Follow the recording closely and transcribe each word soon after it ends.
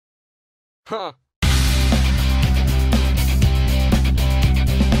Huh.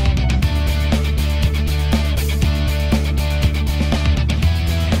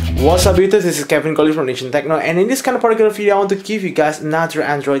 What's up YouTube, this is Kevin Goly from Nation Techno, and in this kind of particular video I want to give you guys another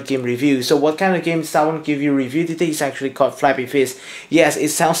Android game review. So what kind of games I want to give you a review today is actually called Flappy Fish. Yes, it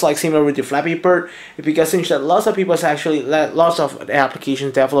sounds like similar with the Flappy Bird, because since that lots of application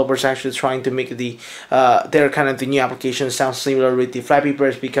developers actually trying to make their kind of the new application sound similar with the Flappy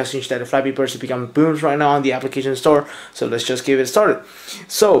Birds, because since that the Flappy Birds have become booms right now on the application store. So let's just give it started.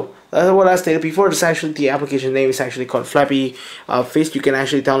 So what I stated before, this actually the application name is actually called Flappy Fish. You can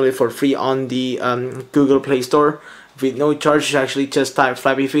actually download it for free on the Google Play Store with no charge. Actually just type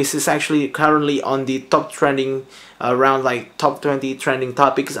Flappy Fish. It's actually currently on the top trending around like top 20 trending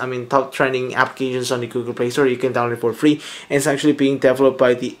topics, top trending applications on the Google Play Store. You can download it for free, and it's actually being developed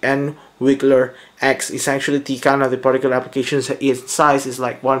by the N Wiggler X. It's actually the kind of the particular applications. Its size is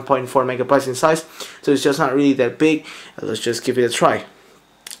like 1.4 megabytes in size, so it's just not really that big. Let's just give it a try.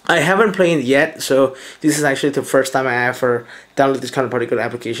 I haven't played it yet, so this is actually the first time I ever download this kind of particular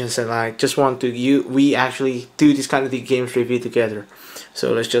applications, and I just want to we actually do this kind of the games review together.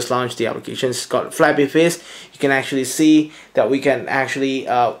 So let's just launch the application. It's called Flappy Fish. You can actually see that we can actually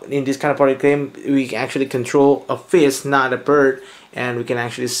in this kind of particular game we can actually control a fish, not a bird, and we can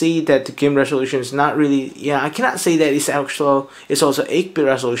actually see that the game resolution is not really, I cannot say that it's also 8-bit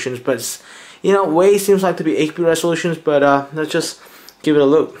resolutions, but it's, way seems like to be 8-bit resolutions, but let's just give it a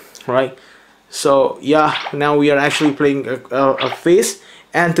look, right? So yeah, now we are actually playing a fish,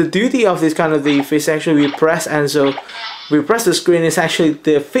 and the duty of this kind of the fish, actually we press, and so we press the screen, it's actually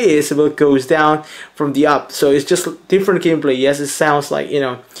the fish will goes down from the up. So it's just different gameplay. Yes, it sounds like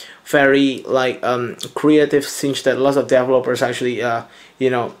very like creative, since that lots of developers actually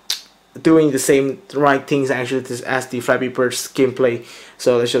doing the same right things actually as the Flappy Bird's gameplay.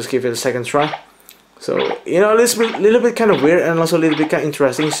 So let's just give it a second try. So little bit kind of weird, and also a little bit kind of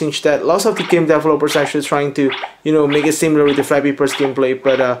interesting, since that lots of the game developers actually trying to make it similar with the Flappy Bird's gameplay,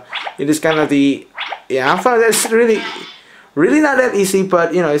 but it is kind of the I found that's really not that easy,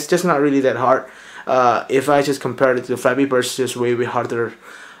 but it's just not really that hard. If I just compare it to the Flappy Bird, it's just way harder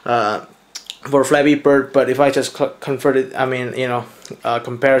for Flappy Bird. But if I just convert it,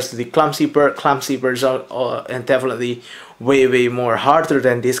 compares to the Clumsy Birds are and definitely way more harder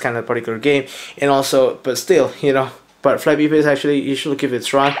than this kind of particular game. And also, but still, but Flappy Fish, actually you should give it a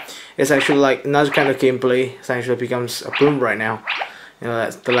try. It's actually like another kind of gameplay. It actually becomes a boom right now.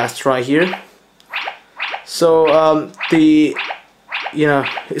 That's the last try here. So it's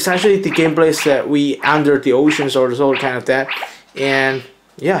actually the gameplays that we under the oceans, or all kind of that. And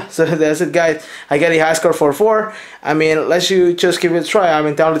yeah, so that's it guys. I get a high score for 4. Let's you just give it a try.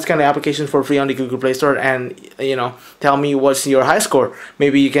 Download this kind of application for free on the Google Play Store, and tell me what's your high score.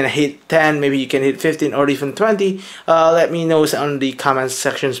 Maybe you can hit 10, maybe you can hit 15, or even 20. Let me know on the comments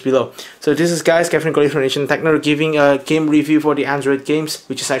sections below. So this is guys Kevin Goly from Nation Techno, giving a game review for the Android games,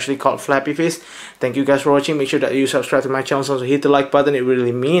 which is actually called Flappy Fish. Thank you guys for watching. Make sure that you subscribe to my channel, so hit the like button. It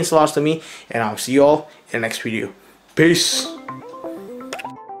really means a lot to me, and I'll see you all in the next video. Peace.